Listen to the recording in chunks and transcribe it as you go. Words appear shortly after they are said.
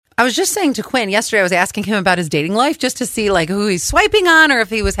I was just saying to Quinn yesterday, I was asking him about his dating life just to see like who he's swiping on or if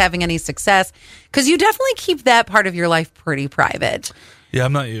he was having any success. Because you definitely keep that part of your life pretty private. Yeah,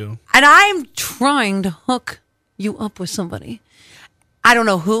 I'm not you. And I'm trying to hook you up with somebody. I don't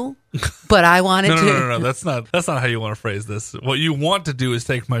know who, but I wanted to. No. That's not how you want to phrase this. What you want to do is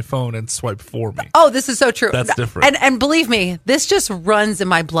take my phone and swipe for me. Oh, this is so true. That's different. And believe me, this just runs in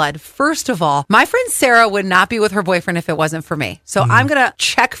my blood. First of all, my friend Sarah would not be with her boyfriend if it wasn't for me. So I'm going to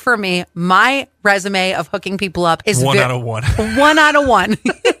check for me. My resume of hooking people up is one out of one. 1 out of 1.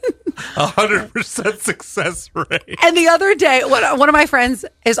 100% success rate. And the other day, one of my friends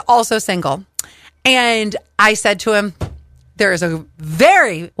is also single. And I said to him, there is a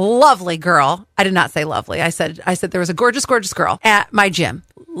very lovely girl. I did not say lovely. I said there was a gorgeous, gorgeous girl at my gym.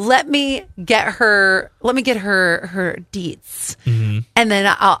 Let me get her deets. Mm-hmm. And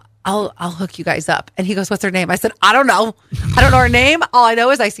then I'll hook you guys up. And he goes, what's her name? I said, I don't know. I don't know her name. All I know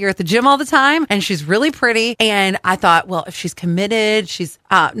is I see her at the gym all the time and she's really pretty. And I thought, well, if she's committed, she's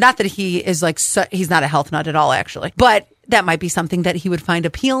not that he is like, he's not a health nut at all, actually, but that might be something that he would find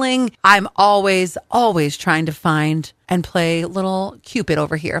appealing. I'm always trying to find and play little Cupid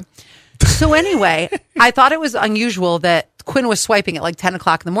over here. So anyway, I thought it was unusual that Quinn was swiping at like 10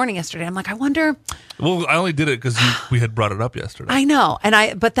 o'clock in the morning yesterday. I'm like, I wonder. Well, I only did it because we had brought it up yesterday. I know.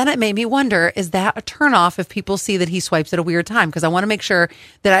 But then it made me wonder, is that a turnoff if people see that he swipes at a weird time? Because I want to make sure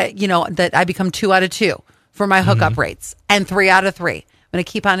that that I become 2 out of 2 for my hookup rates and 3 out of 3. I'm going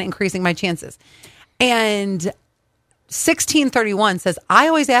to keep on increasing my chances. And 1631 says, I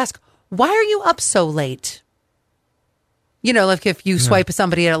always ask, why are you up so late? Like if you swipe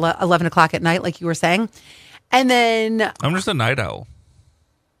somebody at 11 o'clock at night, like you were saying. And then I'm just a night owl.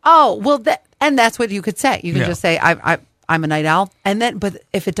 Oh, well, and that's what you could say. You can just say, I'm a night owl. And then, but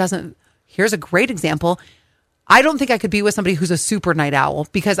if it doesn't, here's a great example. I don't think I could be with somebody who's a super night owl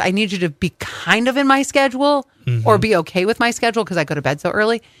because I need you to be kind of in my schedule or be okay with my schedule because I go to bed so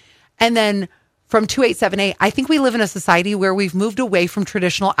early. And then from 2878, I think we live in a society where we've moved away from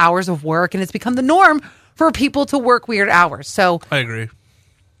traditional hours of work and it's become the norm for people to work weird hours. So I agree.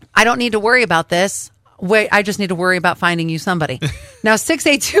 I don't need to worry about this. Wait, I just need to worry about finding you somebody. Now,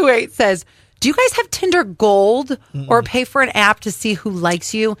 6828 says, do you guys have Tinder Gold or pay for an app to see who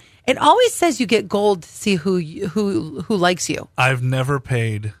likes you? It always says you get gold to see who likes you. I've never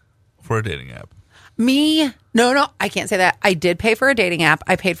paid for a dating app. Me? No, I can't say that. I did pay for a dating app.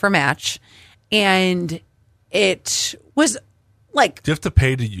 I paid for Match. And it was like... Do you have to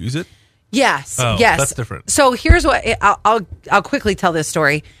pay to use it? Yes. Oh, yes. That's different. So here's what... I'll quickly tell this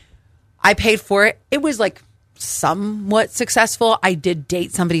story. I paid for it. It was like somewhat successful. I did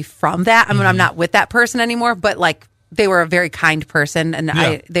date somebody from that. I mean, I'm not with that person anymore, but like they were a very kind person and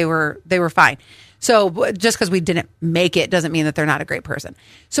they were fine. So just because we didn't make it doesn't mean that they're not a great person.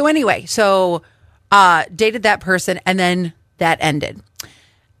 So anyway, dated that person and then that ended.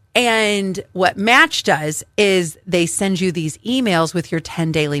 And what Match does is they send you these emails with your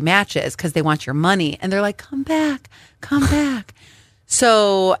 10 daily matches because they want your money. And they're like, come back.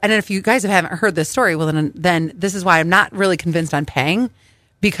 So, and if you guys haven't heard this story, well, then this is why I'm not really convinced on paying.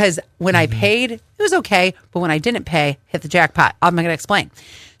 Because when I paid, it was okay. But when I didn't pay, hit the jackpot. I'm not going to explain.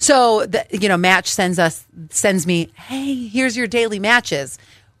 So, Match sends me, hey, here's your daily matches.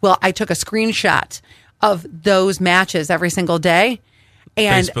 Well, I took a screenshot of those matches every single day.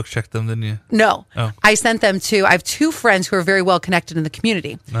 And Facebook checked them, didn't you? No. Oh. I sent them to, I have 2 friends who are very well connected in the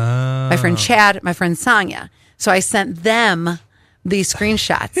community. My friend Chad, my friend Sonia. So I sent them these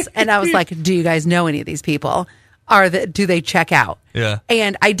screenshots. And I was like, do you guys know any of these people? Do they check out? Yeah.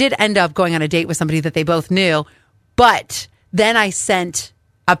 And I did end up going on a date with somebody that they both knew. But then I sent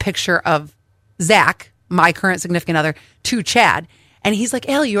a picture of Zach, my current significant other, to Chad. And he's like,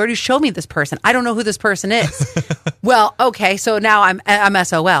 Ellie, you already showed me this person. I don't know who this person is. Well, okay. So now I'm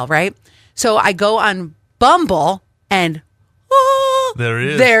SOL, right? So I go on Bumble and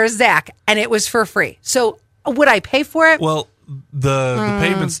there's Zach. And it was for free. So would I pay for it? Well, the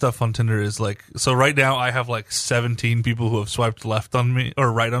payment stuff on Tinder is like, so right now I have like 17 people who have swiped left on me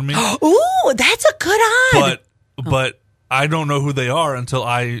or right on me. Ooh, that's a good odd. But I don't know who they are until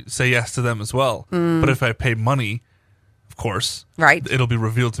I say yes to them as well. But if I pay money, of course, right, it'll be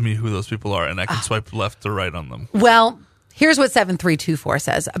revealed to me who those people are, and I can swipe left or right on them. Well, here's what 7324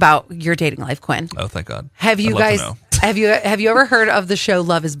 says about your dating life, Quinn. Oh, thank God. Have you guys have you ever heard of the show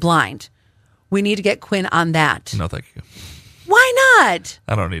Love is Blind? We need to get Quinn on that. No, thank you. Why not?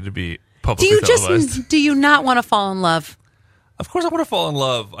 I don't need to be publicly televised. Do you not want to fall in love? Of course I want to fall in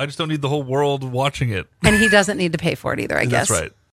love. I just don't need the whole world watching it. And he doesn't need to pay for it either, I guess. That's right.